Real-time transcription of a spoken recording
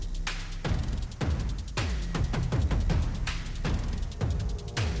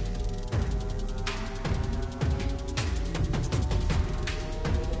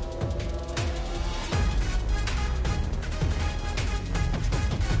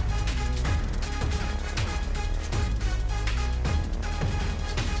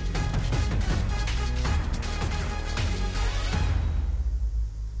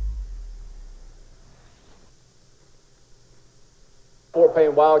Fort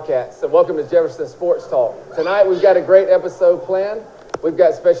Payne Wildcats, and welcome to Jefferson Sports Talk. Tonight we've got a great episode planned. We've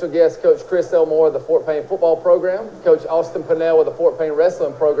got special guest Coach Chris Elmore of the Fort Payne football program, Coach Austin Pinnell of the Fort Payne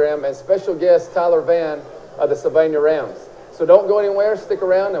wrestling program, and special guest Tyler Van of the Sylvania Rams. So don't go anywhere, stick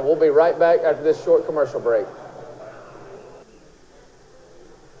around, and we'll be right back after this short commercial break.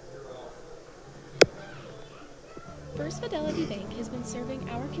 First Fidelity Bank has been serving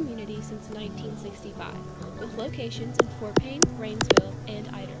our community since 1965, with locations in Fort Payne, Rainsville, and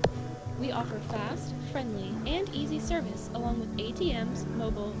Ider. We offer fast, friendly, and easy service along with ATMs,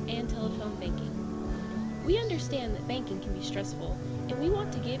 mobile, and telephone banking. We understand that banking can be stressful, and we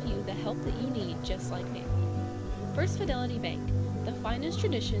want to give you the help that you need just like new. First Fidelity Bank, the finest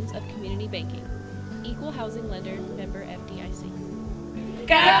traditions of community banking. Equal housing lender, member FDIC.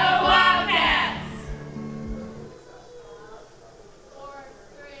 Go Wildcats!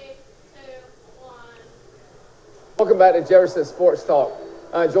 Welcome back to Jefferson Sports Talk.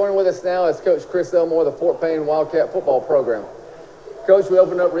 Joining with us now is Coach Chris Elmore of the Fort Payne Wildcat football program. Coach, we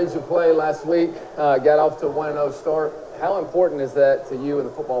opened up regional play last week, got off to a 1-0 start. How important is that to you and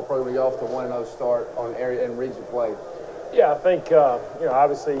the football program to get off to a 1-0 start on area and regional play? Yeah, I think,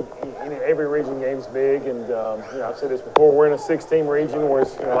 obviously every region game's big, and, I've said this before, we're in a 6-team region,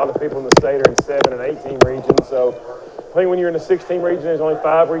 whereas a lot of people in the state are in 7- and 8-team regions, so I think when you're in a 6-team region, there's only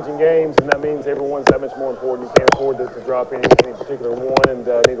 5 region games, and that means everyone's that much more important. You can't afford to drop any particular one, and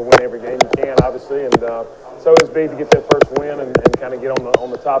need to win every game you can, obviously. And so it's big to get that first win and kind of get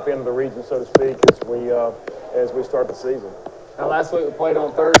on the top end of the region, so to speak, as we start the season. Now, last week we played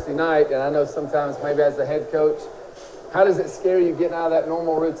on Thursday night, and I know sometimes maybe as the head coach, how does it scare you getting out of that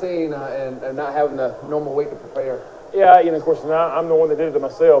normal routine and not having a normal week to prepare? Yeah, of course, I'm the one that did it to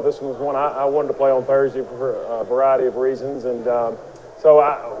myself. This one was one I wanted to play on Thursday for a variety of reasons. And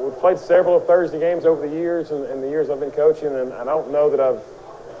so we've played several of Thursday games over the years and the years I've been coaching, and I don't know that I've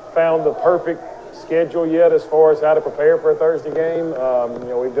found the perfect schedule yet as far as how to prepare for a Thursday game.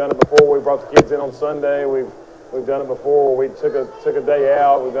 We've done it before. We brought the kids in on Sunday. We've done it before where we took a day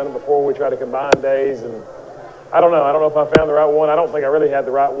out. We've done it before where we tried to combine days, and I don't know. I don't know if I found the right one. I don't think I really had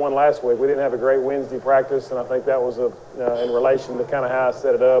the right one last week. We didn't have a great Wednesday practice, and I think that was in relation to kind of how I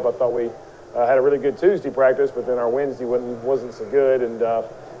set it up. I thought we had a really good Tuesday practice, but then our Wednesday wasn't so good. And so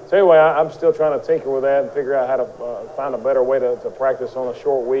anyway, I'm still trying to tinker with that and figure out how to find a better way to practice on a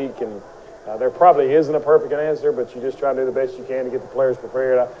short week. And there probably isn't a perfect answer, but you just try to do the best you can to get the players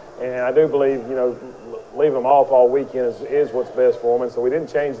prepared. And I do believe, leaving them off all weekend is what's best for them. And so we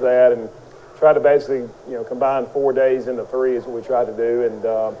didn't change that, and tried to basically, combine 4 days into 3 is what we tried to do, and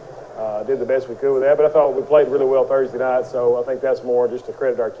did the best we could with that. But I thought we played really well Thursday night, so I think that's more just to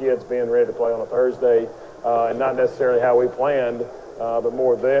credit our kids being ready to play on a Thursday, and not necessarily how we planned, but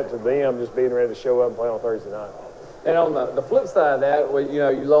more that to them just being ready to show up and play on Thursday night. And on the flip side of that,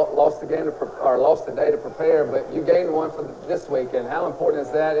 you lost the game lost the day to prepare, but you gained one for this week. And how important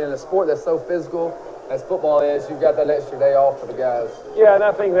is that in a sport that's so physical as football is? You've got that extra day off for the guys. Yeah, and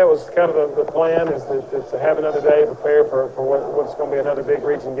I think that was kind of the plan, is to have another day prepare for what's going to be another big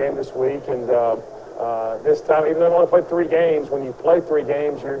region game this week. And this time, even though I only played 3 games, when you play 3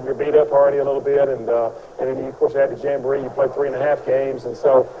 games, you're beat up already a little bit. And then you, of course, had the Jamboree. You played 3.5 games. And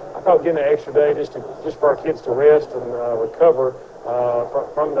so I thought getting an extra day just for our kids to rest and recover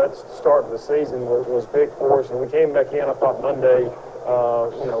from that start of the season was big for us. And we came back in, I thought, Monday,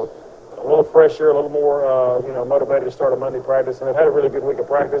 a little fresher, a little more, motivated to start a Monday practice, and they've had a really good week of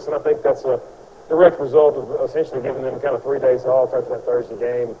practice, and I think that's a direct result of essentially giving them kind of 3 days off after that Thursday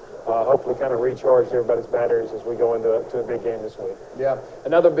game. Hopefully kind of recharge everybody's batteries as we go into a big game this week. Yeah,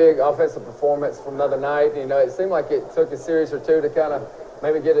 another big offensive performance from another night. It seemed like it took a series or two to kind of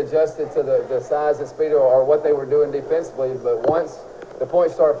maybe get adjusted to the size and speed or what they were doing defensively, but once the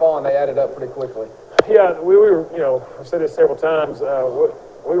points started falling, they added up pretty quickly. Yeah, we were, I've said this several times,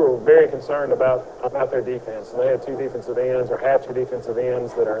 we were very concerned about their defense. They had 2 defensive ends, or have 2 defensive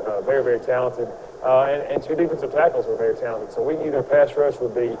ends that are very, very talented, and 2 defensive tackles were very talented. So we knew their pass rush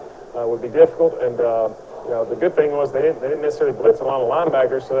would be difficult. And the good thing was they didn't necessarily blitz a lot of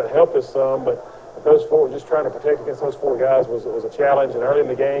linebackers, so that helped us some. But those 4, just trying to protect against those 4 guys was a challenge. And early in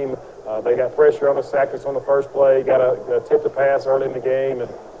the game, they got pressure on us, sacked us on the first play, got a tip to pass early in the game, and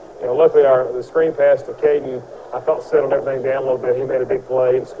luckily the screen pass to Caden, I thought, settled everything down a little bit. He made a big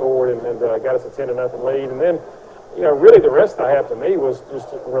play and scored and got us a 10-0 lead. And then, really the rest of the half to me was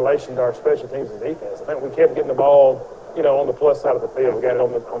just in relation to our special teams and defense. I think we kept getting the ball, on the plus side of the field. We got it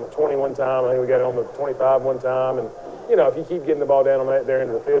on the 20 one time. I think we got it on the 25 one time. And, if you keep getting the ball down on there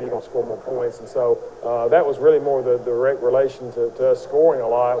into the field, you're going to score more points. And so that was really more the direct relation to us scoring a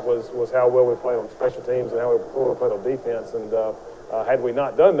lot was how well we played on special teams and how well we played on defense. And Had we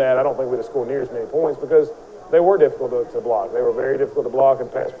not done that, I don't think we'd have scored near as many points because they were difficult to block. They were very difficult to block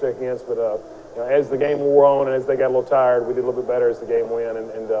and pass protect against. But as the game wore on and as they got a little tired, we did a little bit better as the game went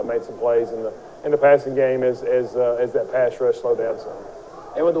and made some plays in the passing game as that pass rush slowed down some.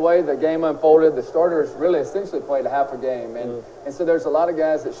 And with the way the game unfolded, the starters really essentially played a half a game. And so there's a lot of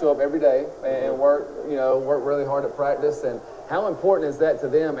guys that show up every day and work really hard at practice. And how important is that to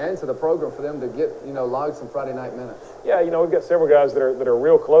them and to the program for them to get, log some Friday night minutes? Yeah, we've got several guys that are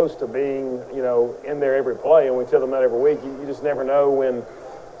real close to being, in there every play. And we tell them that every week. You just never know when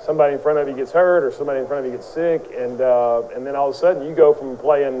somebody in front of you gets hurt or somebody in front of you gets sick. And then all of a sudden you go from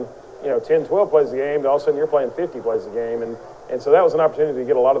playing, 10, 12 plays a game to all of a sudden you're playing 50 plays a game. And so that was an opportunity to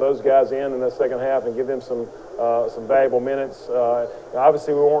get a lot of those guys in the second half and give them some valuable minutes.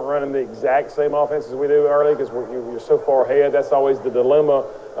 Obviously, we weren't running the exact same offense as we do early because you're so far ahead. That's always the dilemma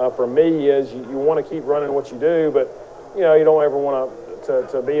for me is you want to keep running what you do, but, you don't ever want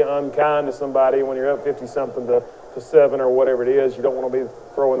to be unkind to somebody when you're up 50-something to 7 or whatever it is. You don't want to be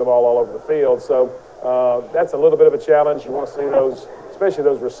throwing the ball all over the field. So that's a little bit of a challenge. You want to see those, especially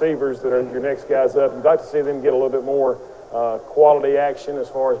those receivers that are your next guys up. You'd like to see them get a little bit more quality action as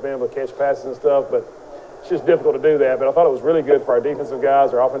far as being able to catch passes and stuff, but it's just difficult to do that. But I thought it was really good for our defensive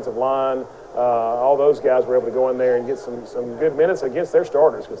guys, our offensive line. All those guys were able to go in there and get some good minutes against their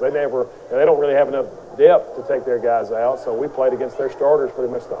starters because they don't really have enough depth to take their guys out. So we played against their starters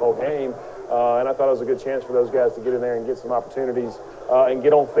pretty much the whole game, and I thought it was a good chance for those guys to get in there and get some opportunities and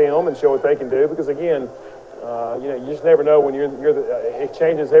get on film and show what they can do. Because again, you just never know when it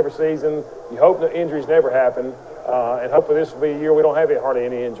changes every season. You hope the injuries never happen. And hopefully this will be a year we don't have hardly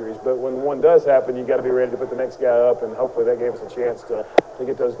any injuries. But when one does happen, you got to be ready to put the next guy up, and hopefully that gave us a chance to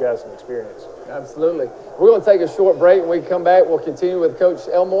get those guys some experience. Absolutely. We're going to take a short break. When we come back, we'll continue with Coach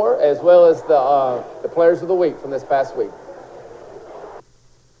Elmore as well as the Players of the Week from this past week.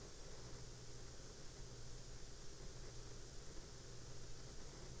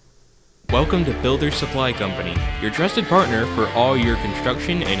 Welcome to Builders Supply Company, your trusted partner for all your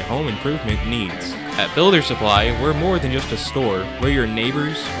construction and home improvement needs. At Builders Supply, we're more than just a store. We're your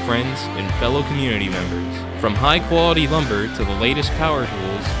neighbors, friends, and fellow community members. From high-quality lumber to the latest power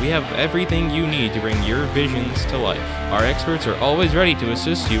tools, we have everything you need to bring your visions to life. Our experts are always ready to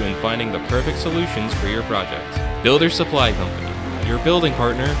assist you in finding the perfect solutions for your project. Builders Supply Company, your building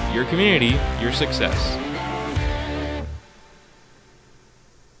partner, your community, your success.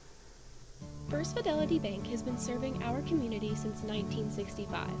 First Fidelity Bank has been serving our community since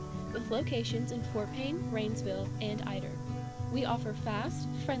 1965, with locations in Fort Payne, Rainsville, and Ider. We offer fast,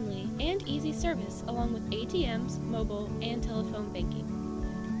 friendly, and easy service along with ATMs, mobile, and telephone banking.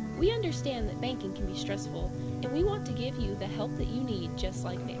 We understand that banking can be stressful, and we want to give you the help that you need just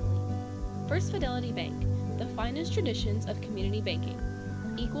like family. First Fidelity Bank, the finest traditions of community banking.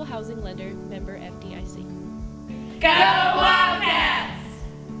 Equal housing lender, member FDIC. Go Wildcats!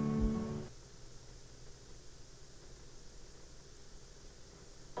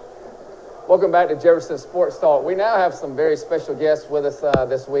 Welcome back to Jefferson Sports Talk. We now have some very special guests with us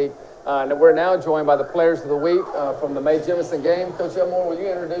this week. And we're now joined by the Players of the Week from the May Jefferson game. Coach Elmore, will you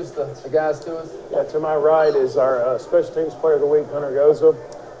introduce the guys to us? Yeah, to my right is our Special Teams Player of the Week, Hunter Goza.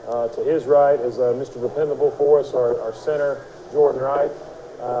 To his right is Mr. Dependable for us, our center, Jordan Wright.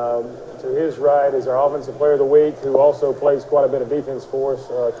 To his right is our Offensive Player of the Week, who also plays quite a bit of defense for us,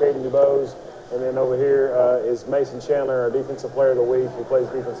 Kaden DuBose. And then over here is Mason Chandler, our Defensive Player of the Week, who plays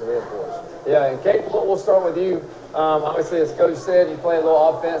defensive end for us. Yeah, and Kate, we'll start with you. Obviously, as Coach said, you play a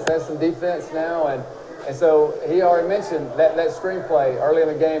little offense, have some defense now, and so he already mentioned that screenplay early in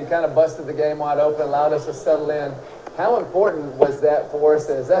the game kind of busted the game wide open, allowed us to settle in. How important was that for us,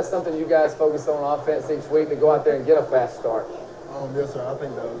 and is that something you guys focus on offense each week to go out there and get a fast start? Yes, sir. I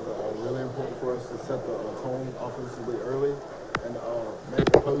think that was really important for us to set the tone offensively early and make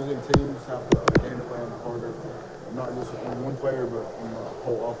opposing teams have to game plan harder, not just on one player, but on the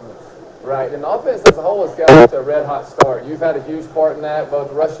whole offense. Right, and the offense as a whole has got to a red-hot start. You've had a huge part in that,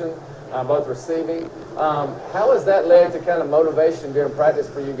 both rushing, both receiving. How has that led to kind of motivation during practice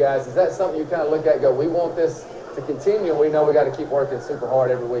for you guys? Is that something you kind of look at and go, we want this to continue, and we know we got to keep working super hard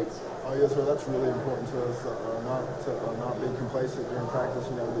every week? Oh, yes, sir. That's really important to us, not be complacent during practice.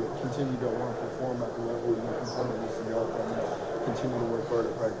 To continue to want to perform at the level we continue to go and continue to work hard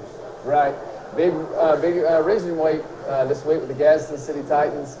at practice. Right. Big region weight this week with the Gadsden City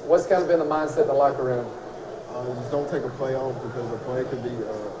Titans. What's kind of been the mindset in the locker room? Just don't take a play off because the play could be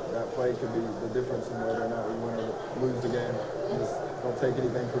that play could be the difference in whether or not we win or lose the game. Just don't take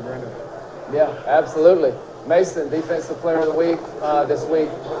anything for granted. Yeah, absolutely. Mason, Defensive Player of the Week this week.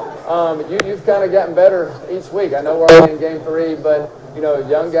 You've kind of gotten better each week. I know we're already in Game 3, but,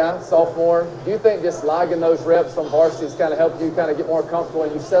 young guy, sophomore, do you think just logging those reps on varsity has kind of helped you kind of get more comfortable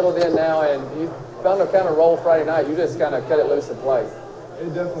and you've settled in now and you found a kind of roll Friday night? You just kind of cut it loose and play.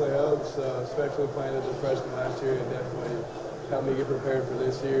 It definitely helps, especially playing as a freshman last year. It definitely helped me get prepared for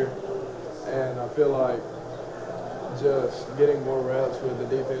this year. And I feel like just getting more reps with the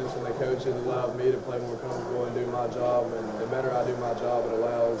defense and the coaches allowed me to play more comfortable and do my job. And the better I do my job, it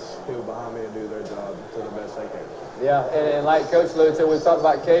allows people behind me to do their job to the best they can. Yeah, and like Coach alluded to, we talked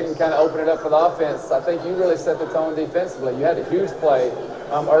about Caden kind of opening it up for the offense. I think you really set the tone defensively. You had a huge play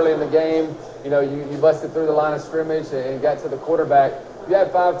early in the game. You busted through the line of scrimmage and got to the quarterback. You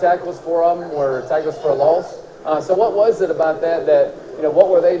had 5 tackles, 4 of them were tackles for a loss. So what was it about that what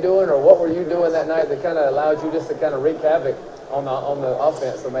were they doing or what were you doing that night that kind of allowed you just to kind of wreak havoc on the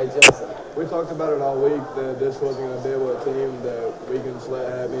offense that made Jefferson? We talked about it all week that this wasn't going to be able to team that we can just let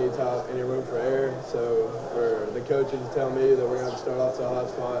have any room for error. So for the coaches to tell me that we're going to start off to a hot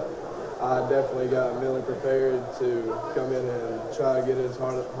spot, I definitely got mentally prepared to come in and try to get it as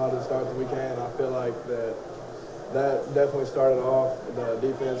hard a start as we can. I feel like that definitely started off the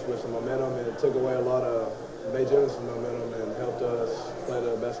defense with some momentum, and it took away a lot of May Jefferson momentum and helped us play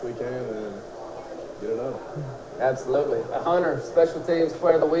the best we can and get it up. Absolutely. Hunter, Special Teams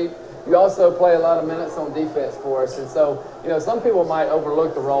Player of the Week. You also play a lot of minutes on defense for us, and so some people might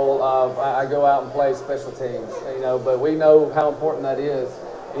overlook the role of I go out and play special teams, but we know how important that is.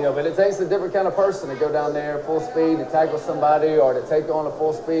 But it takes a different kind of person to go down there full speed to tackle somebody or to take on a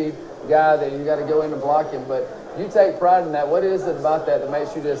full speed guy that you got to go in and block him. But you take pride in that. What is it about that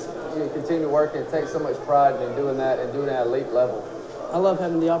makes you just continue working and take so much pride in doing that and doing it at elite level? I love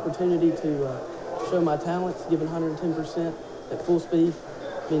having the opportunity to show my talents, giving 110% at full speed,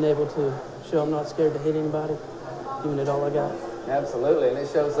 being able to show I'm not scared to hit anybody, giving it all I got. Absolutely, and it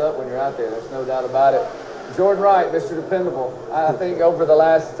shows up when you're out there. There's no doubt about it. Jordan Wright, Mr. Dependable. I think over the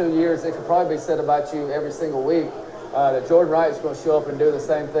last 2 years, it could probably be said about you every single week that Jordan Wright is going to show up and do the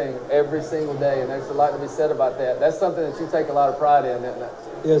same thing every single day, and there's a lot to be said about that. That's something that you take a lot of pride in, isn't it?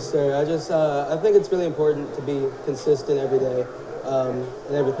 Yes, sir. I think it's really important to be consistent every day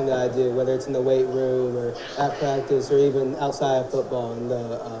in everything that I do, whether it's in the weight room or at practice or even outside of football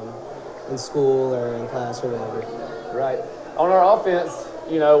in school or in class or whatever. Right. On our offense,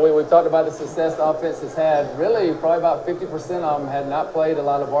 we've talked about the success the offense has had. Really, probably about 50% of them had not played a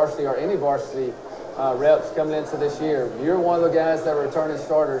lot of varsity or any varsity reps coming into this year. You're one of the guys that are returning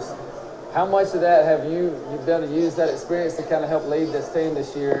starters. How much of that have you've done to use that experience to kind of help lead this team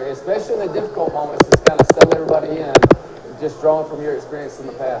this year, especially in the difficult moments, to kind of settle everybody in, just drawing from your experience in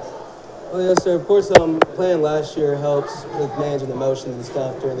the past? Well, yes, sir. Of course, playing last year helps with managing emotions and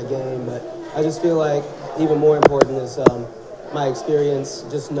stuff during the game, but I just feel like even more important is my experience,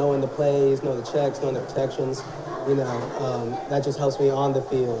 just knowing the plays, knowing the checks, knowing the protections. That just helps me on the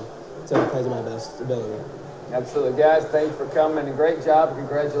field to play to my best ability. Absolutely. Guys, thanks for coming, and great job.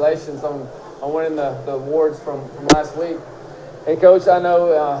 Congratulations on winning the awards from last week. Hey, Coach, I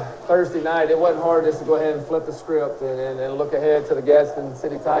know Thursday night it wasn't hard just to go ahead and flip the script and look ahead to the Gadsden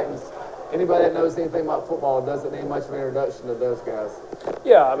City Titans. Anybody that knows anything about football doesn't need much of an introduction to those guys.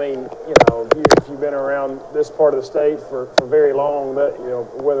 Yeah, I mean, if you've been around this part of the state for very long,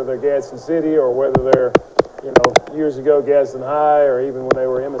 whether they're Gadsden City or whether they're, years ago Gadsden High or even when they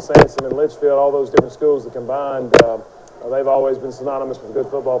were Emma Sansom and Litchfield, all those different schools that combined, they've always been synonymous with good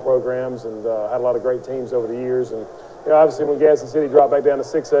football programs and had a lot of great teams over the years. And obviously when Gadsden City dropped back down to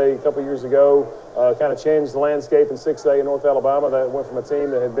 6A a couple years ago, kind of changed the landscape in 6A in North Alabama. That went from a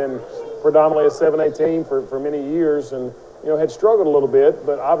team that had been predominantly a 7A team for many years and had struggled a little bit,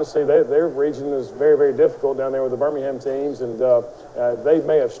 but obviously their region is very, very difficult down there with the Birmingham teams, and they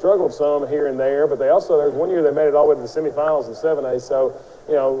may have struggled some here and there, but there's 1 year they made it all the way to the semifinals in 7A, so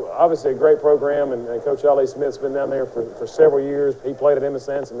obviously a great program, and Coach Ali Smith's been down there for several years. He played at Emma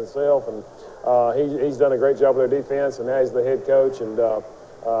Sansom himself, and he's done a great job with their defense, and now he's the head coach, and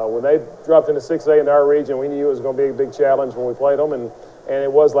when they dropped into 6A into our region, we knew it was going to be a big challenge when we played them, and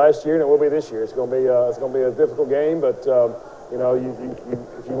it was last year, and it will be this year. It's going to be a difficult game, but if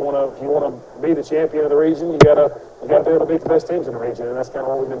you want to be the champion of the region, you got to be able to beat the best teams in the region, and that's kind of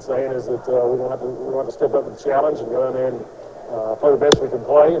what we've been saying is that we're going to have to step up to the challenge and go in there and play the best we can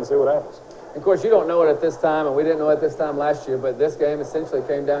play and see what happens. Of course, you don't know it at this time, and we didn't know it this time last year, but this game essentially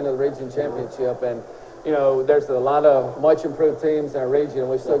came down to the region championship, and there's a lot of much improved teams in our region, and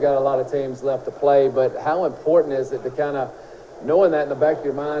we've still got a lot of teams left to play, but how important is it to kind of knowing that in the back of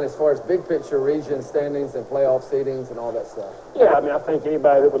your mind as far as big picture region standings and playoff seedings and all that stuff? Yeah, I mean, I think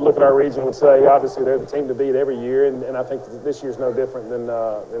anybody that would look at our region would say, obviously, they're the team to beat every year, and I think this year's no different than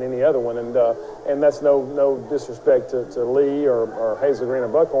any other one, and that's no disrespect to Lee or Hazel Green or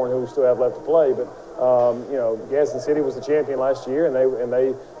Buckhorn, who we still have left to play, but you know, Gadsden City was the champion last year, and they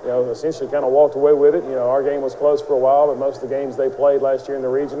you know, essentially kind of walked away with it. You know, our game was close for a while, but most of the games they played last year in the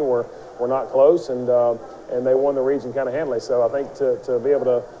region were not close, and they won the region kind of handily. So I think to be able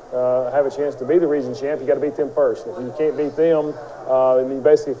to have a chance to be the region champ, you got to beat them first. If you can't beat them, then you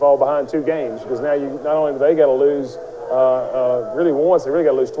basically fall behind 2 games, because now you not only do they got to lose really once, they really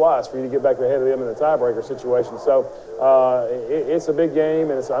got to lose twice for you to get back ahead of them in the tiebreaker situation. So it's a big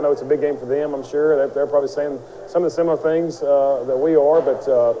game, and I know it's a big game for them. I'm sure that they're probably saying some of the similar things that we are, but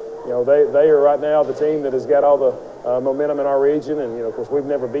you know, they are right now the team that has got all the momentum in our region, and you know, of course, we've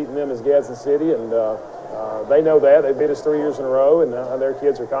never beaten them as Gadsden City, and they know that. They beat us 3 years in a row, and their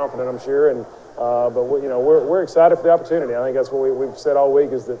kids are confident, I'm sure. And but you know, we're excited for the opportunity. I think that's what we've said all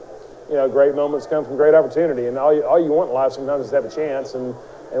week, is that, you know, great moments come from great opportunity, and all you want in life sometimes is to have a chance, and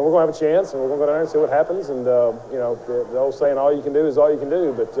we're going to have a chance, and we're going to go down there and see what happens. And you know, the old saying, all you can do is all you can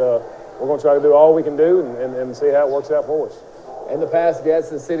do, but we're going to try to do all we can do and see how it works out for us. In the past,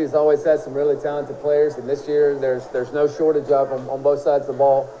 Gadsden City's always had some really talented players, and this year there's no shortage of them on both sides of the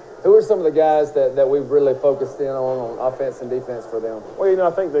ball. Who are some of the guys that we've really focused in on offense and defense for them? Well, you know,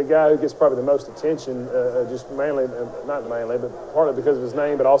 I think the guy who gets probably the most attention, just mainly, not mainly, but partly because of his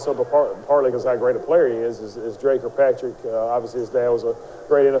name, but also partly because how great a player he is Dre Kirkpatrick. Obviously, his dad was a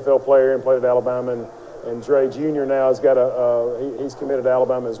great NFL player and played at Alabama, and Dre Jr. now has got he's committed to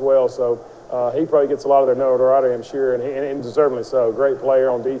Alabama as well. So he probably gets a lot of their notoriety, I'm sure, and deservedly so. Great player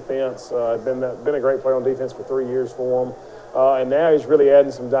on defense. Been a great player on defense for 3 years for him. And now he's really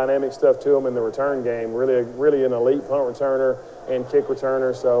adding some dynamic stuff to him in the return game. Really an elite punt returner and kick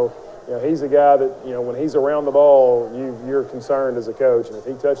returner. So, you know, he's a guy that, you know, when he's around the ball, you're concerned as a coach, and if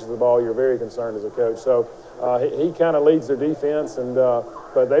he touches the ball, you're very concerned as a coach. So he kind of leads their defense, and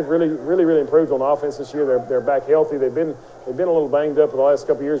but they've really improved on offense this year. They're back healthy. They've been a little banged up for the last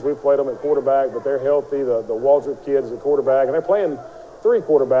couple of years. We've played them at quarterback, but they're healthy. The Waldrop kid is a quarterback, and they're playing 3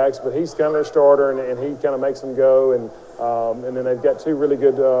 quarterbacks, but he's kind of their starter, and he kind of makes them go. And then they've got 2 really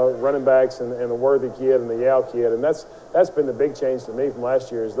good running backs, and the Worthy kid and the Yao kid, and that's been the big change to me from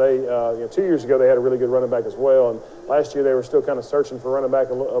last year. Is they, you know, 2 years ago they had a really good running back as well, and last year they were still kind of searching for running back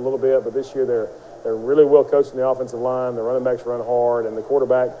a little bit, but this year they're really well coached in the offensive line. The running backs run hard, and the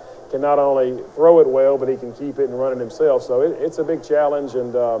quarterback can not only throw it well, but he can keep it and run it himself. So it's a big challenge,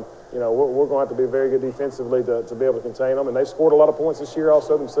 and you know, we're going to have to be very good defensively to be able to contain them. And they've scored a lot of points this year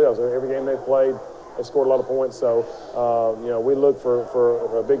also themselves. Every game they've played, they've scored a lot of points. So, you know, we look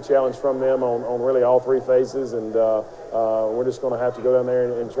for a big challenge from them on really all 3 phases. And we're just going to have to go down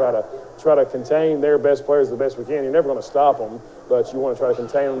there and try to contain their best players the best we can. You're never going to stop them, but you want to try to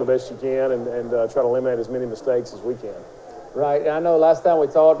contain them the best you can and try to eliminate as many mistakes as we can. Right. And I know last time we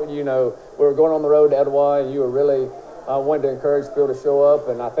talked, you know, we were going on the road to Etowah, and you were really wanted to encourage people to show up,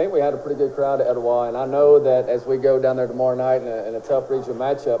 and I think we had a pretty good crowd at Etowah. And I know that as we go down there tomorrow night in a tough regional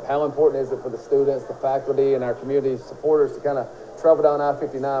matchup, how important is it for the students, the faculty, and our community supporters to kind of travel down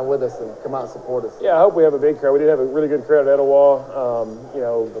I-59 with us and come out and support us? Yeah, I hope we have a big crowd. We did have a really good crowd at Etowah. You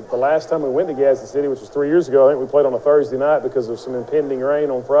know, the last time we went to Gadsden City, which was 3 years ago, I think we played on a Thursday night because of some impending rain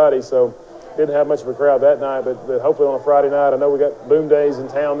on Friday, so didn't have much of a crowd that night, but hopefully on a Friday night. I know we got Boom Days in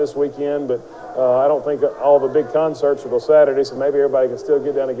town this weekend, but I don't think all the big concerts will go Saturday, so maybe everybody can still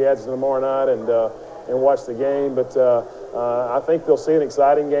get down to Gadsden tomorrow night and watch the game. But I think they'll see an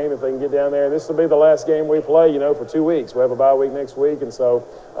exciting game if they can get down there. This will be the last game we play, you know, for 2 weeks. We'll have a bye week next week, and so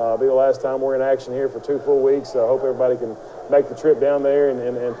it'll be the last time we're in action here for 2 full weeks. So I hope everybody can make the trip down there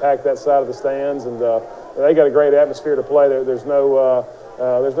and pack that side of the stands. And they got a great atmosphere to play there. There's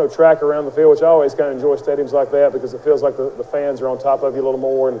no track around the field, which I always kind of enjoy stadiums like that because it feels like the fans are on top of you a little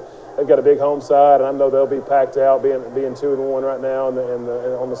more, and they've got a big home side, and I know they'll be packed out, being 2-1 right now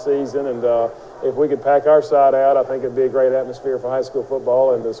on the season. And if we could pack our side out, I think it'd be a great atmosphere for high school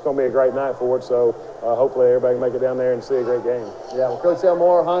football, and it's going to be a great night for it. So hopefully everybody can make it down there and see a great game. Yeah, well, Coach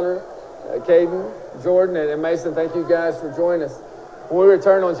Elmore, Hunter, Caden, Jordan, and Mason, thank you guys for joining us. When we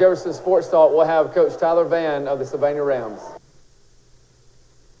return on Jefferson Sports Talk, we'll have Coach Tyler Vann of the Sylvania Rams.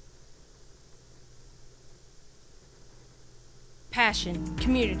 Passion,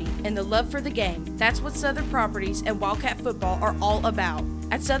 community, and the love for the game. That's what Southern Properties and Wildcat Football are all about.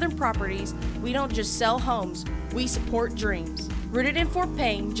 At Southern Properties, we don't just sell homes, we support dreams. Rooted in Fort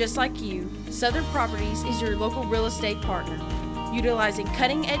Payne, just like you, Southern Properties is your local real estate partner. Utilizing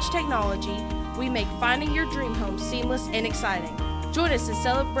cutting-edge technology, we make finding your dream home seamless and exciting. Join us in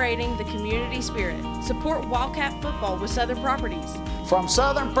celebrating the community spirit. Support Wildcat football with Southern Properties. From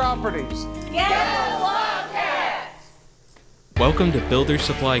Southern Properties. Go Wildcats! Welcome to Builders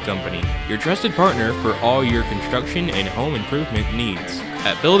Supply Company, your trusted partner for all your construction and home improvement needs.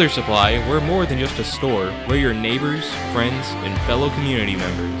 At Builders Supply, we're more than just a store. We're your neighbors, friends, and fellow community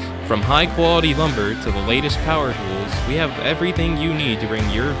members. From high-quality lumber to the latest power tools, we have everything you need to bring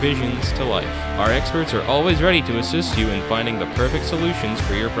your visions to life. Our experts are always ready to assist you in finding the perfect solutions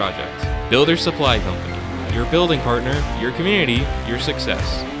for your project. Builders Supply Company, your building partner, your community, your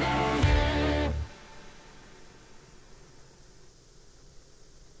success.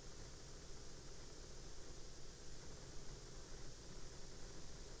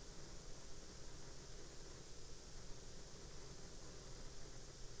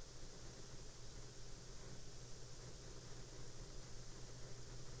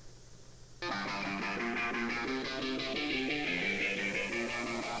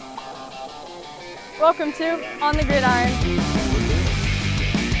 Welcome to On the Gridiron.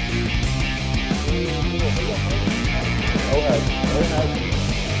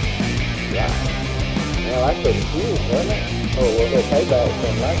 Well, that's pretty huge, wasn't it? Oh, well, the payback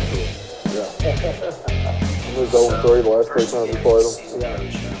from last year. Yeah. We was 0-3 the last 3 times we played them.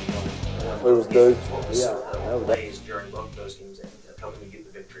 Yeah. It was Duke. Yeah. Plays during both of those games and helping you get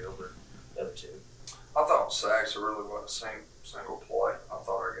the victory over the other two. I thought sacks really wasn't a single play. I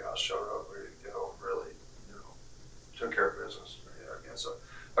thought our guys showed up ready to go, really, took care of business against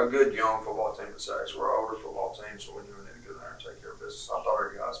a good young football team at sacks. We're an older football team, so we knew we needed to go there and take care of business. I thought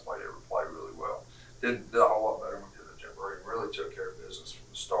our guys played every play really well. Did a whole lot better than we did at Jefferson. Really took care of business from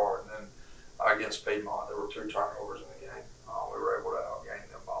the start. And then against Piedmont, there were 2 turnovers in the game. We were able to outgain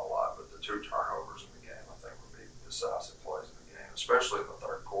them by a lot, but the 2 turnovers in the game, I think, would be decisive plays in the game, especially in the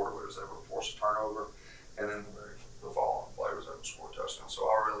third quarter. We was able to force a turnover, and then the following play was able to score a touchdown. So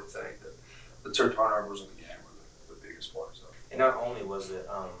I really think that the 2 turnovers in the game were the biggest plays. And not only was it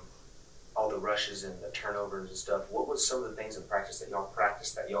all the rushes and the turnovers and stuff, what was some of the things in practice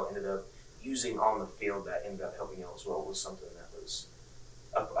that y'all ended up using on the field that ended up helping y'all as well? What was something that was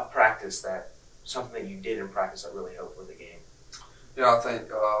a practice something that you did in practice that really helped with the game? Yeah, I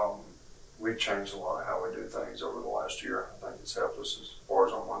think we've changed a lot of how we do things over the last year. I think it's helped us as far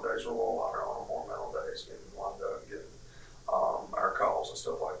as on Mondays we're a little lighter on more mental days, getting lined up, getting our calls and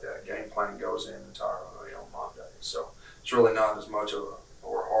stuff like that. Game planning goes in entirely on Monday. So it's really not as much of a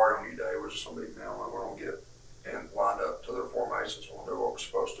hard on you day. We're just going to be mental and we're going to get lined up to their formations. We're going to do what we're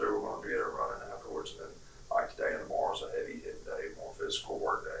supposed to do. We're going to get it running afterwards. And then like today and tomorrow is a heavy hit day, more physical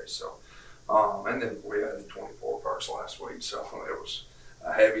work day. So, and then we had 24 parks last week. So it was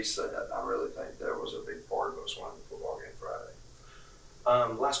a heavy set. I really think that was a big part of us winning the football game Friday.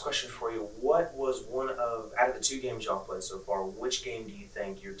 Last question for you. What was out of the 2 games y'all played so far, which game do you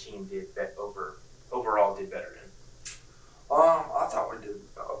think your team overall did better in? I thought we did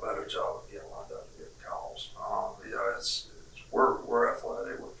a better job of getting lined up and getting calls. We're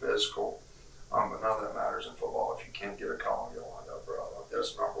athletic, we're physical, but none of that matters in football if you can't get a call and get lined up right. Like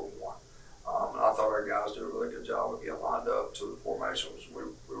that's number one. And I thought our guys did a really good job of getting lined up to the formations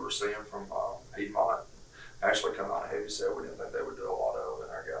we were seeing from Piedmont. Actually coming out of heavy set, we didn't think they would do a lot of it,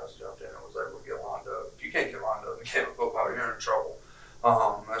 and our guys jumped in and was able to get lined up. If you can't get lined up in the game of football, you're in trouble.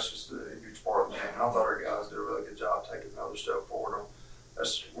 That's just a huge part of the game. And I thought our guys did a really good job taking another step forward.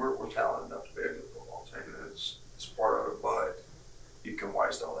 We're talented enough to be a good football team, and it's part of it, but you can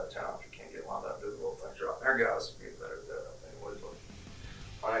waste all that talent if you can't get lined up and do the little things right. And our guys are getting better at that, I think.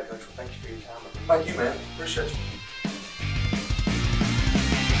 All right, Coach, well, thank you for your time. Thank you, man. Appreciate you.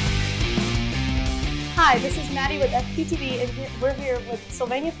 Hi, this is Maddie with FPTV, and we're here with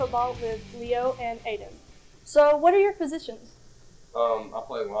Sylvania football with Leo and Aiden. So, what are your positions? I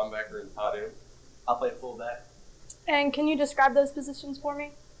play linebacker and tight end. I play fullback. And can you describe those positions for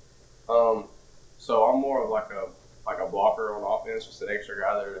me? So I'm more of like a blocker on offense, just an extra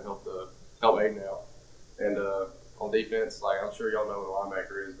guy there to help Aiden out. And on defense, like I'm sure y'all know what a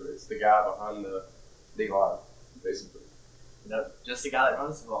linebacker is, but it's the guy behind the D line, basically. Just the guy that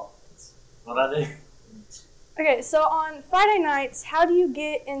runs the ball. That's what I do. Okay, so on Friday nights, how do you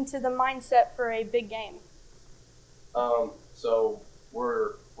get into the mindset for a big game? So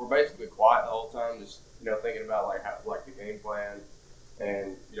we're basically quiet the whole time, just thinking about like the game plan,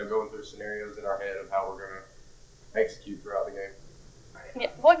 and going through scenarios in our head of how we're gonna execute throughout the game.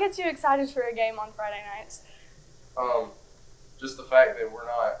 Yeah. What gets you excited for a game on Friday nights? Just the fact that we're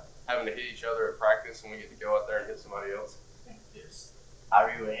not having to hit each other at practice and we get to go out there and hit somebody else. Yes, I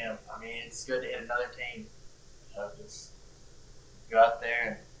really am. I mean, it's good to hit another team. Just go out there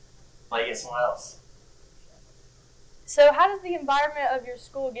and play against someone else. So how does the environment of your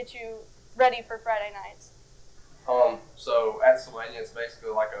school get you ready for Friday nights? So at Sylvania, it's basically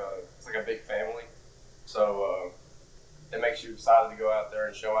like a big family. So it makes you excited to go out there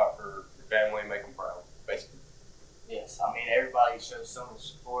and show out for your family and make them proud, basically. Yes, I mean everybody shows so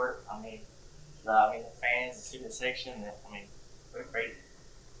much support. I mean the fans, the student section. They're crazy.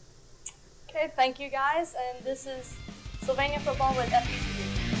 Okay, thank you guys, and this is Sylvania Football with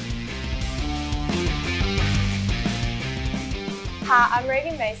FPTV. Hi, I'm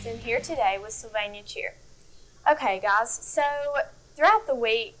Reagan Mason, here today with Sylvania Cheer. Okay, guys, so throughout the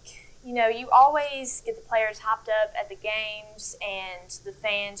week, you always get the players hyped up at the games and the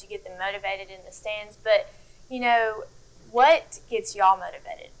fans, you get them motivated in the stands, but, what gets y'all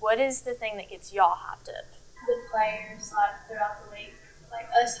motivated? What is the thing that gets y'all hyped up? The players, throughout the week,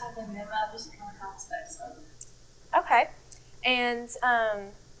 us having them up, just kind of aspects of it. Okay, and,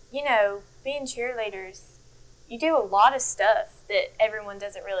 being cheerleaders, you do a lot of stuff that everyone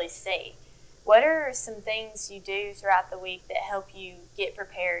doesn't really see. What are some things you do throughout the week that help you get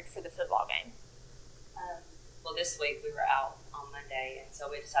prepared for the football game? Well, this week we were out on Monday, and so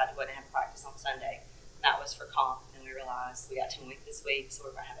we decided we wouldn't have practice on Sunday. And that was for comp, and we realized we got 10 weeks this week, so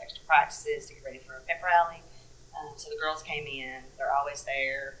we're going to have extra practices to get ready for a pep rally. So the girls came in. They're always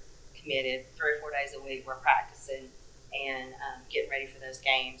there, committed. 3 or 4 days a week we're practicing and getting ready for those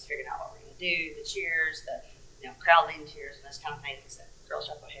games, figuring out what we're going to do, the cheers, the crowd leading cheers, and those kind of things that girls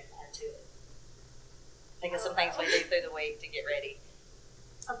try to go ahead and add to it. Think of some things we do through the week to get ready.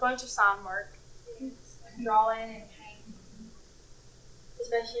 A bunch of sign work, drawing and painting,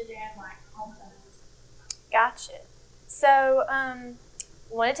 especially during homecomings. Gotcha. So,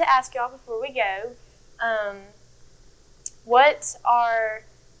 wanted to ask y'all before we go, what are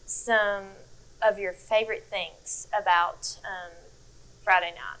some of your favorite things about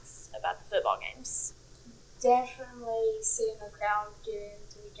Friday nights, about the football games? Definitely seeing the crowd get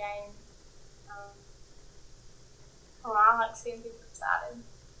into the game. I like seeing people excited.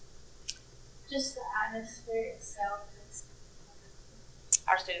 Just the atmosphere itself is.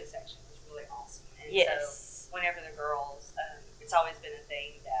 Our student section is really awesome. And yes. So whenever the girls, it's always been a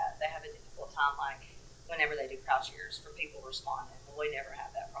thing that they have a difficult time, whenever they do crowd cheers for people responding. Well, we never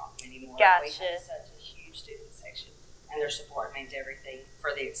have that problem anymore. Gotcha. We have such a huge student section, and their support means everything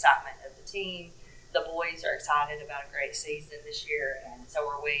for the excitement of the team. The boys are excited about a great season this year, and so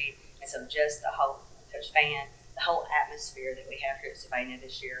are we. And so just the whole Coach Fan, the whole atmosphere that we have here at Sylvania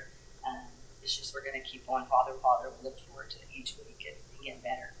this year, it's just we're going to keep on farther and farther. We look forward to each week and getting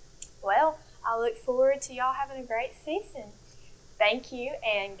better. Well, I look forward to y'all having a great season. Thank you,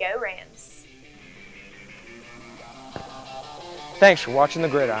 and go Rams. Thanks for watching The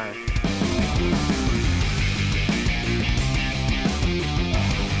Gridiron.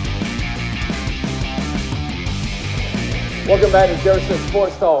 Welcome back to Jefferson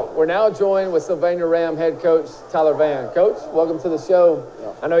Sports Talk. We're now joined with Sylvania Ram head coach Tyler Van. Coach, welcome to the show.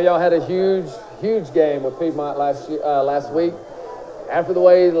 I know y'all had a huge game with Piedmont last week. After the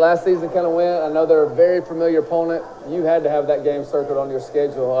way the last season kind of went, I know they're a very familiar opponent. You had to have that game circled on your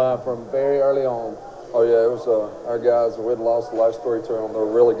schedule from very early on. Oh yeah, it was our guys. We had lost the last 3 to them. They're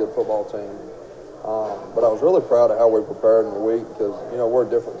a really good football team. But I was really proud of how we prepared in the week because, we're a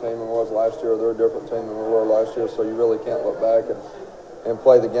different team than we was last year. They're a different team than we were last year, so you really can't look back and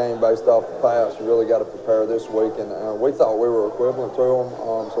play the game based off the past. You really got to prepare this week, and we thought we were equivalent to them,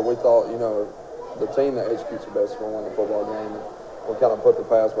 so we thought, the team that executes the best is going to win the football game. And we kind of put the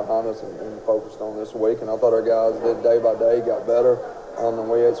past behind us and focused on this week, and I thought our guys did day by day, got better, and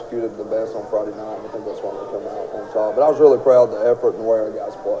we executed the best on Friday night, and I think that's why we come out on top. But I was really proud of the effort and the way our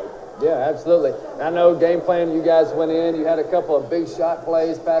guys played. Yeah, absolutely. I know game plan, you guys went in, you had a couple of big shot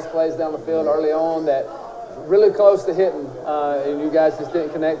plays, pass plays down the field early on that really close to hitting, and you guys just didn't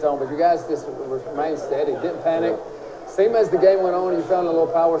connect on, but you guys just remained steady, didn't panic. Seemed as the game went on, you found a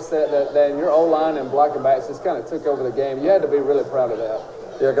little power set that your O-line and blocking backs just kind of took over the game. You had to be really proud of that.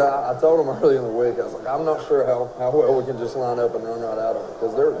 Yeah, I told them early in the week, I was like, I'm not sure how well we can just line up and run right at them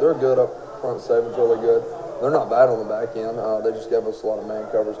because they're good up front seven's really good. They're not bad on the back end. They just gave us a lot of man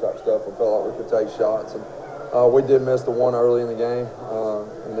coverage type stuff. We felt like we could take shots. And we did miss the one early in the game,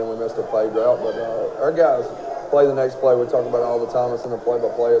 and then we missed a fade route. But our guys play the next play. We talk about it all the time. It's in the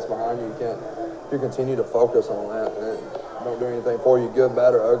play-by-play. It's behind you. You continue to focus on that. And don't do anything for you, good,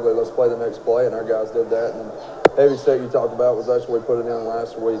 bad, or ugly. Let's play the next play. And our guys did that. And heavy set you talked about was actually we put it in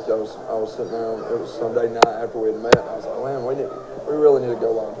last week. I was sitting there. It was Sunday night after we had met. And I was like, man, we really need to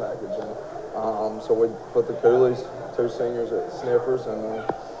go line package. And, so we put the Coolies, 2 seniors at Sniffers, and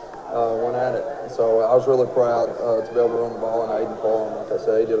went at it. So I was really proud to be able to run the ball, and Aiden Paul, like I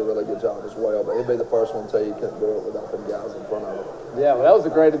said, he did a really good job as well. But he'd be the first one to tell you couldn't do it without them guys in front of him. Yeah, well, that was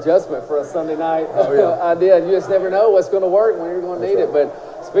a great adjustment for a Sunday night idea. You just never know what's going to work when you're going to need it. But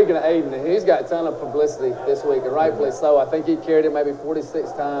speaking of Aiden, he's got a ton of publicity this week, and rightfully so. I think he carried it maybe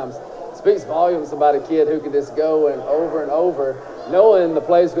 46 times. Speaks volumes about a kid who can just go and over, knowing the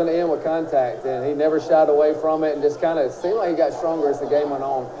play's going to end with contact, and he never shied away from it, and just kind of seemed like he got stronger as the game went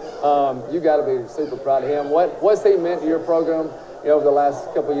on. You got to be super proud of him. What's he meant to your program? Over the last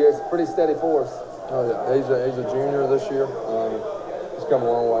couple of years, pretty steady for us. Oh yeah, he's a junior this year. He's come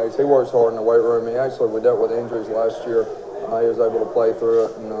a long ways. He works hard in the weight room. We dealt with injuries last year. He was able to play through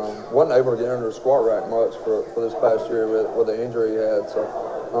it, and wasn't able to get under the squat rack much for this past year with the injury he had. So,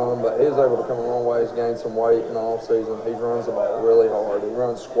 but he was able to come a long ways, gain some weight in the off season. He runs the ball really hard. He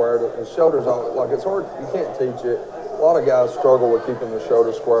runs square. His shoulders it's hard. You can't teach it. A lot of guys struggle with keeping the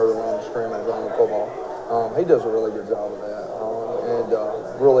shoulders squared around the scrimmage on the football. He does a really good job of that, and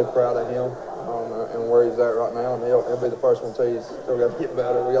really proud of him and where he's at right now. And he'll be the first one to tell you he's still got to get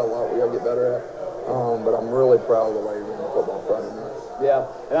better. We got a lot we got to get better at. But I'm really proud of the way he ran the football Friday night. Yeah,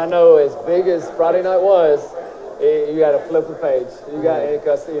 and I know as big as Friday night was, you got to flip the page. You got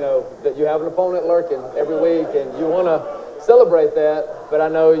because that you have an opponent lurking every week, and you want to celebrate that. But I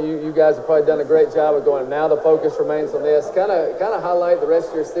know you guys have probably done a great job of going. Now the focus remains on this. Kind of highlight the rest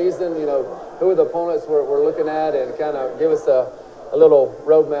of your season. Who are the opponents we're looking at, and kind of give us a little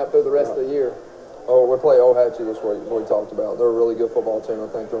roadmap through the rest of the year. Oh, we play Ohatchee this week, we talked about. They're a really good football team. I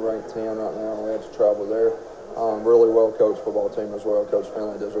think they're ranked 10 right now, and we had to travel there. Really well-coached football team as well. Coach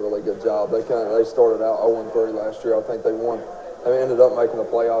Finley does a really good job. They started out 0-3 last year. I think they won. They ended up making the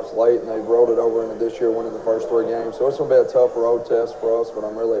playoffs late, and they rolled it over into this year, winning the first 3 games. So it's going to be a tough road test for us, but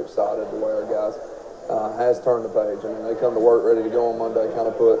I'm really excited the way our guys has turned the page. I mean, they come to work ready to go on Monday, kind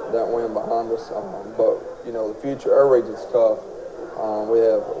of put that win behind us. But, the future, our region's tough.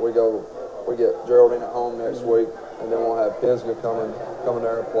 We get Geraldine at home next week, and then we'll have Pisgah coming to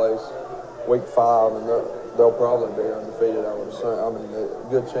our place week 5, and they'll probably be undefeated, I would assume. I mean, a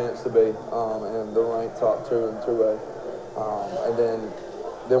good chance to be, and they're ranked top 2 in 2A. And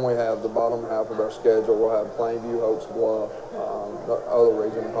then we have the bottom half of our schedule. We'll have Plainview, Oaks Bluff, the other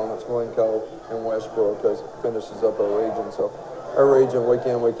region opponents, Glencoe and Westbrook, as finishes up our region. So our region, week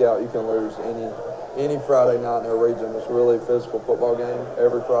in, week out, you can lose any Friday night in our region. It's really a physical football game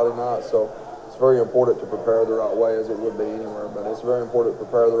every Friday night. So it's very important to prepare the right way, as it would be anywhere. But it's very important to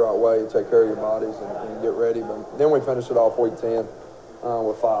prepare the right way, take care of your bodies, and get ready. But then we finish it off week 10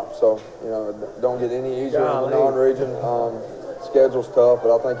 with 5. So, don't get any easier in the non-region. Schedule's tough, but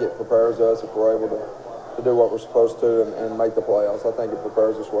I think it prepares us if we're able to do what we're supposed to and make the playoffs. I think it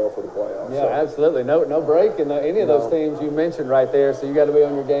prepares us well for the playoffs. Yeah, absolutely. No break in any of those teams you mentioned right there, so you got to be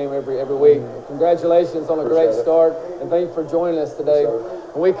on your game every week. Congratulations on a great start, and thank you for joining us today.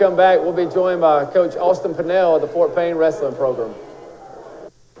 When we come back, we'll be joined by Coach Austin Pinnell of the Fort Payne Wrestling Program.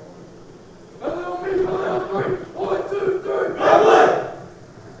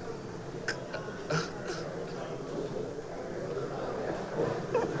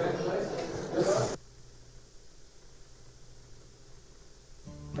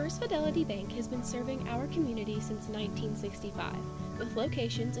 First Fidelity Bank has been serving our community since 1965, with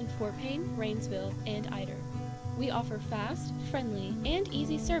locations in Fort Payne, Rainsville, and Ider. We offer fast, friendly, and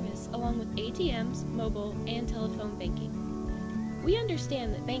easy service along with ATMs, mobile, and telephone banking. We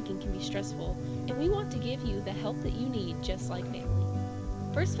understand that banking can be stressful, and we want to give you the help that you need just like family.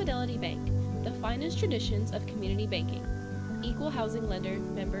 First Fidelity Bank, the finest traditions of community banking. Equal housing lender,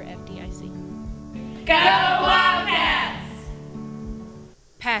 member FDIC. Go Wildcats!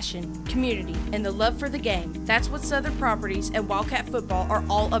 Passion, community, and the love for the game. That's what Southern Properties and Wildcat Football are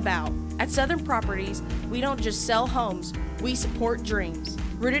all about. At Southern Properties, we don't just sell homes, we support dreams.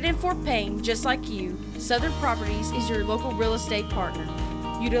 Rooted in Fort Payne, just like you, Southern Properties is your local real estate partner.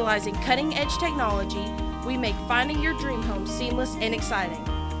 Utilizing cutting-edge technology, we make finding your dream home seamless and exciting.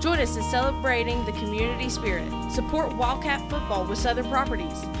 Join us in celebrating the community spirit. Support Wildcat Football with Southern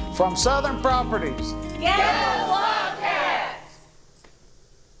Properties. From Southern Properties. Go Wildcats!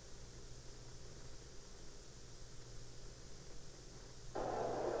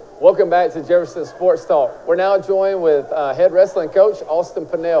 Welcome back to Jefferson Sports Talk. We're now joined with head wrestling coach Austin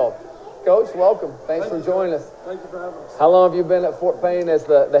Pinnell. Coach, welcome. Thanks for joining us. Thank you for having us. How long have you been at Fort Payne as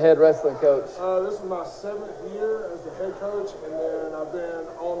the head wrestling coach? This is my 7th year as the head coach, and then I've been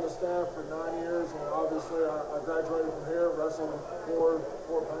on the staff for 9 years, and obviously I graduated from here, wrestling for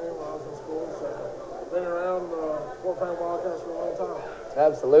Fort Payne when I was in school, so been around Fort Payne Wildcats for a long time.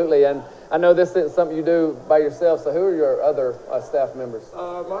 Absolutely, and I know this isn't something you do by yourself, so who are your other staff members?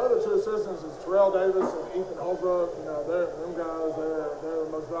 My other two assistants is Terrell Davis and Ethan Holbrook. You know, them guys, they're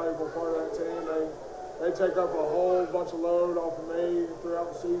the most valuable part of that team. They take up a whole bunch of load off of me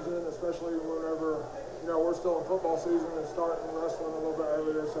throughout the season, especially whenever, you know, we're still in football season and starting wrestling a little bit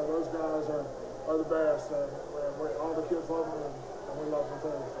earlier. So those guys are the best. All the kids love them, and we love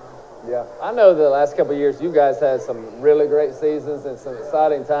them too. So. Yeah, I know the last couple of years you guys had some really great seasons and some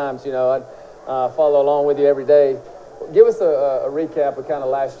exciting times. You know, I follow along with you every day. Give us a recap of kind of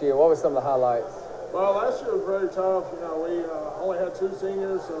last year. What were some of the highlights? Well, last year was very tough. You know, we only had 2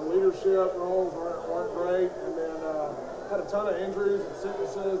 seniors, so leadership roles weren't great, and then had a ton of injuries and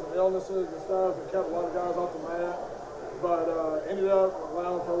sicknesses and illnesses and stuff, and kept a lot of guys off the mat. But ended up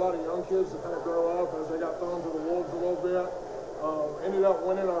allowing for a lot of young kids to kind of grow up as they got thrown to the wolves a little bit. Ended up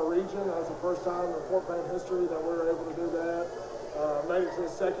winning our region. That was the first time in Fort Payne history that we were able to do that. Made it to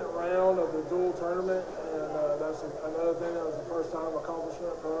the second round of the dual tournament, and that's another thing that was the first time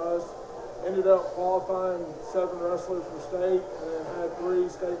accomplishment for us. Ended up qualifying 7 wrestlers for state, and then had 3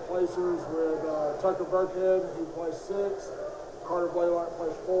 state placers with Tucker Burkhead, who placed 6th, Carter Blaylock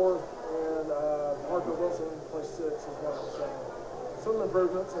placed 4th, and Parker Wilson placed 6th as well. So some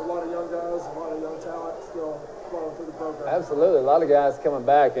improvements, a lot of young guys, a lot of young talent still flowing through the program. Absolutely, a lot of guys coming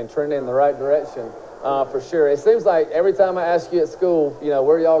back and trending in the right direction. For sure. It seems like every time I ask you at school, you know,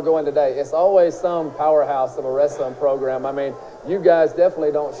 where y'all going today, it's always some powerhouse of a wrestling program. I mean, you guys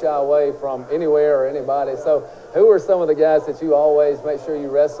definitely don't shy away from anywhere or anybody. So who are some of the guys that you always make sure you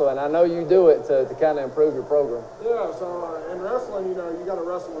wrestle? And I know you do it to kind of improve your program. Yeah, so in wrestling, you know, you got to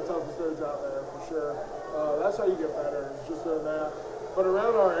wrestle the toughest dudes out there for sure. That's how you get better, is just doing that. But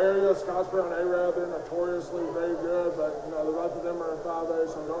around our area, Scottsboro and Arab, they're notoriously very good, but, you know, the both of them are in 5A,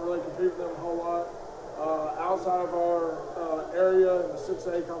 so we don't really compete with them a whole lot. Outside of our area in the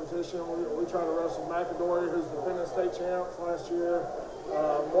 6A competition, we try to wrestle McAdory, who's defending state champs last year.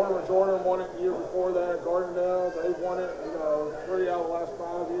 Mortimer Jordan won it the year before that. Gardendale, they've won it, you know, 3 out of the last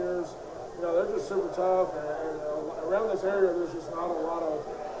 5 years. You know, they're just super tough, and around this area, there's just not a lot of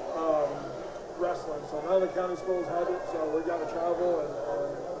wrestling. So none of the county schools had it, so we got to travel, and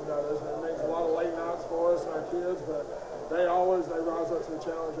you know, it makes a lot of late nights for us and our kids, but they rise up to the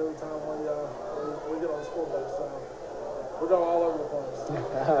challenge every time we get on the school bus. So we go all over the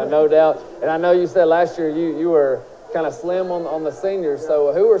place. No doubt. And I know you said last year you were kind of slim on the seniors. Yeah.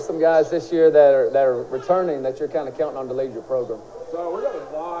 So who are some guys this year that are returning that you're kind of counting on to lead your program? So we got a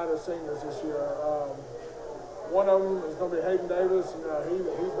lot of seniors this year. One of them is going to be Hayden Davis. You know,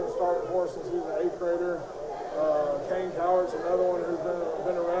 he's been starting for us since he was an 8th grader. Kane Cowart's another one who's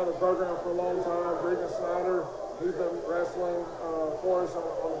been around the program for a long time. Regan Snyder, he's been wrestling for us on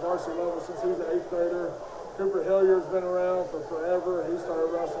the varsity level since he was an 8th grader. Cooper Hilliard's been around for forever. He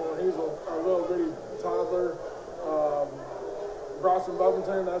started wrestling when he was a little bitty toddler. Bryson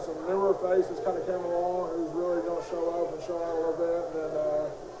Buffington, that's a newer face that's kind of came along, who's really going to show up and show out a little bit. And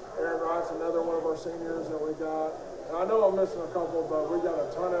then Aaron Wright's another one of our seniors that we got. And I know I'm missing a couple, but we got a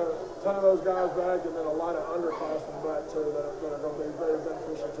ton of those guys back, and then a lot of underclassmen back too that are going to be very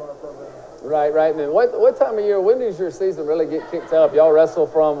beneficial to our program. Right. And then what time of year, when does your season really get kicked up? Y'all wrestle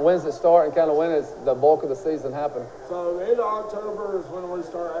from when's it start and kind of when is the bulk of the season happen? So the end of October is when we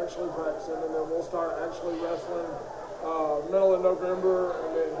start actually practicing, and then we'll start actually wrestling middle of November,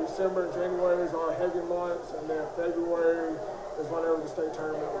 and then December and January is our heavy months, and then February is whenever the state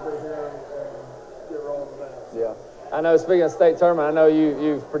tournament will be here and get rolling with that. Yeah. I know, speaking of state tournament, I know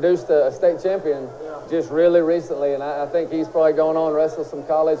you've produced a state champion just really recently, and I think he's probably going on to wrestle some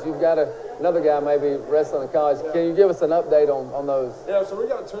college. You've got another guy maybe wrestling in college. Yeah. Can you give us an update on those? Yeah, so we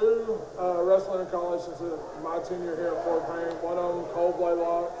got 2 wrestling in college since my tenure here at Fort Payne. One of them, Cole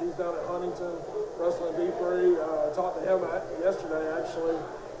Blaylock, he's down at Huntington wrestling D3. Talked to him yesterday, actually.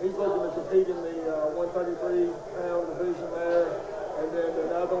 He's looking to compete in the 133-pound division there. And then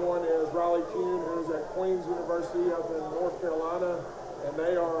another one is Riley Kuhn, who's at Queens University up in North Carolina, and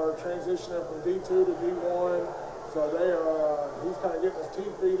they are transitioning from D2 to D1. So he's kind of getting his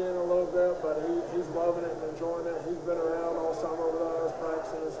teeth beat in a little bit, but he's loving it and enjoying it. He's been around all summer with us,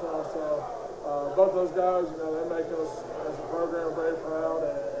 practicing and stuff. So both those guys, you know, they make us as a program very proud.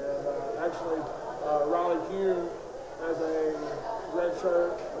 And actually, Riley Kuhn, as a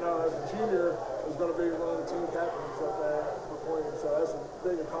as a junior, is going to be one of the team captains up there for Queens. So that's a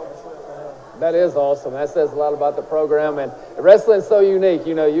big accomplishment for him. That is awesome. That says a lot about the program. And wrestling's so unique.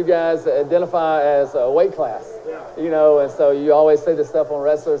 You know, you guys identify as a weight class. Yeah. You know, and so you always see the stuff on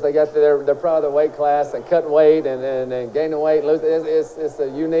wrestlers. They got they're proud of their weight class and cutting weight and gaining weight. It's a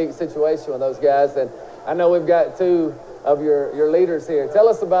unique situation with those guys. And I know we've got 2 of your leaders here. Tell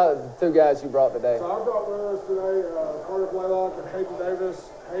us about the two guys you brought today. So I brought with us today Carter Blaylock and Hayden Davis.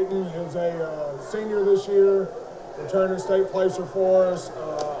 Hayden is a senior this year, returning state placer for us.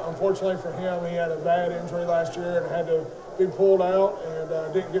 Unfortunately for him, he had a bad injury last year and had to be pulled out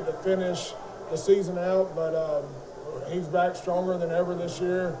and didn't get to finish the season out, but he's back stronger than ever this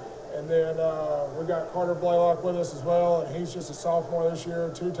year. And then we got Carter Blaylock with us as well, and he's just a sophomore this year,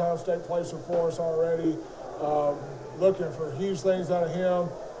 two-time state placer for us already. Looking for huge things out of him.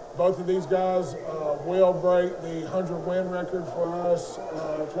 Both of these guys will break the 100-win record for us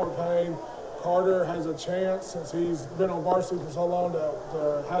at Fort Payne. Carter has a chance, since he's been on varsity for so long,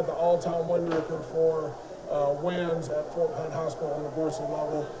 to have the all-time win record for wins at Fort Payne High School on the varsity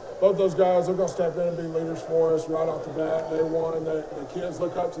level. Both those guys are going to step in and be leaders for us right off the bat. Day one, the kids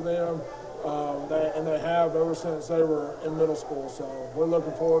look up to them, and they have ever since they were in middle school. So we're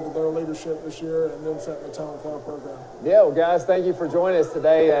looking forward to their leadership this year and them setting the tone for our program. Yeah, well, guys, thank you for joining us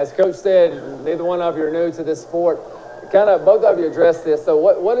today. As Coach said, neither one of you are new to this sport. Kind of both of you addressed this. So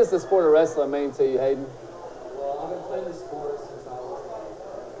what does the sport of wrestling mean to you, Hayden? Well, I've been playing this sport since I was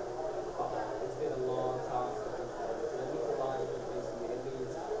it's been a long time since I've played this. And it means a lot of different things to me. It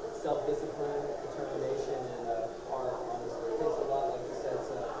means self-discipline, determination, and art, honestly. It takes a lot, like you said,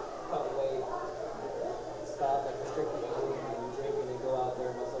 to cut weight, stop restricting eating and drinking, and go out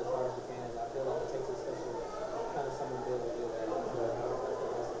there and muscle as hard as you can. And I feel like it takes a special kind of someone to be able to do that.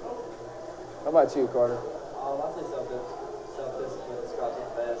 How about you, Carter? I'd say self-discipline describes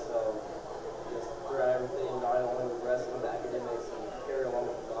it best. So just throughout everything, not only with wrestling, the academics, and carry along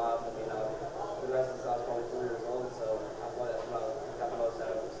with the vibe. I mean, I've been wrestling since I was probably 3 years old, so I feel like that's what I got the most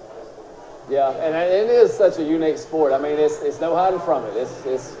out of it. Yeah, and it is such a unique sport. I mean, it's no hiding from it.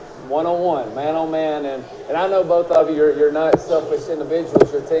 It's one-on-one, man-on-man, and I know both of you, you're not selfish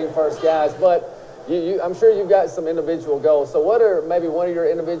individuals, you're team-first guys, but I'm sure you've got some individual goals. So what are maybe one of your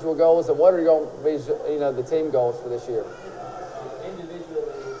individual goals, and what are going to be, the team goals for this year?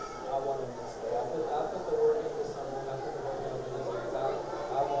 Individually, I want to stay. I put the work in this summer. I put the work in over these years.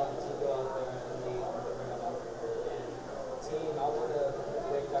 I want to go out there and lead and bring up my and team. I want to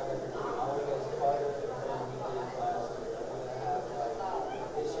break down every team. I want to get Carter and we did last year. I want to have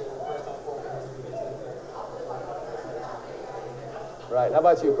this year the first time Fort Payne has to get to the third. Right. How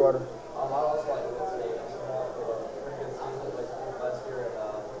about you, Carter? I also like to stay. I put a pretty good season with last year and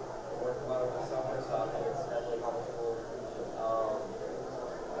working about over the summer, so I think it's definitely accomplishable.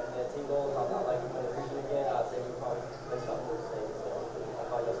 And the team goals, I'd like to play the region again. I'd say we probably play something for the state. So I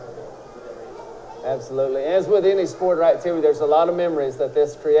thought that's what we did. Absolutely. As with any sport or activity, there's a lot of memories that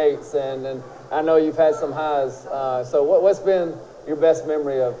this creates, and I know you've had some highs. So what's been your best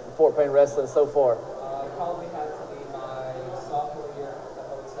memory of Fort Payne wrestling so far? Probably had to be my sophomore year at the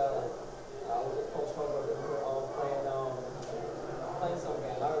hotel. I was with Coach Holbrook and we were playing some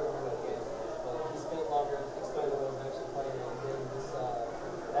game. I don't remember what game, but he spent longer explaining what was actually playing. And then this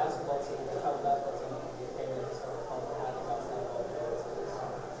basketball team, the travel basketball team, came in and started calling for havoc outside of all the games.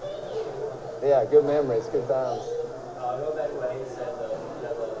 Yeah, good memories, good times. Going back to what he said,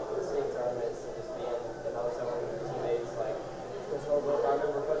 the state tournaments and just being in the hotel with your teammates, like Coach Holbrook. I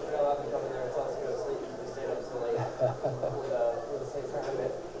remember Coach Bell having to come in there and tell us to go to sleep because we stayed up so late for the state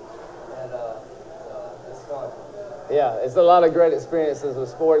tournament. And it's fun. Yeah, it's a lot of great experiences with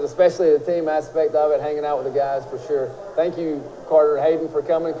sports, especially the team aspect of it, hanging out with the guys for sure. Thank you, Carter Hayden, for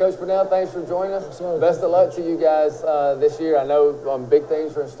coming. Coach Burnell, thanks for joining us. Best of luck to you guys this year. I know big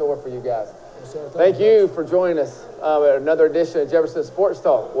things are in store for you guys. Thank you for joining us at another edition of Jefferson Sports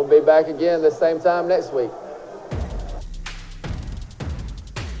Talk. We'll be back again the same time next week.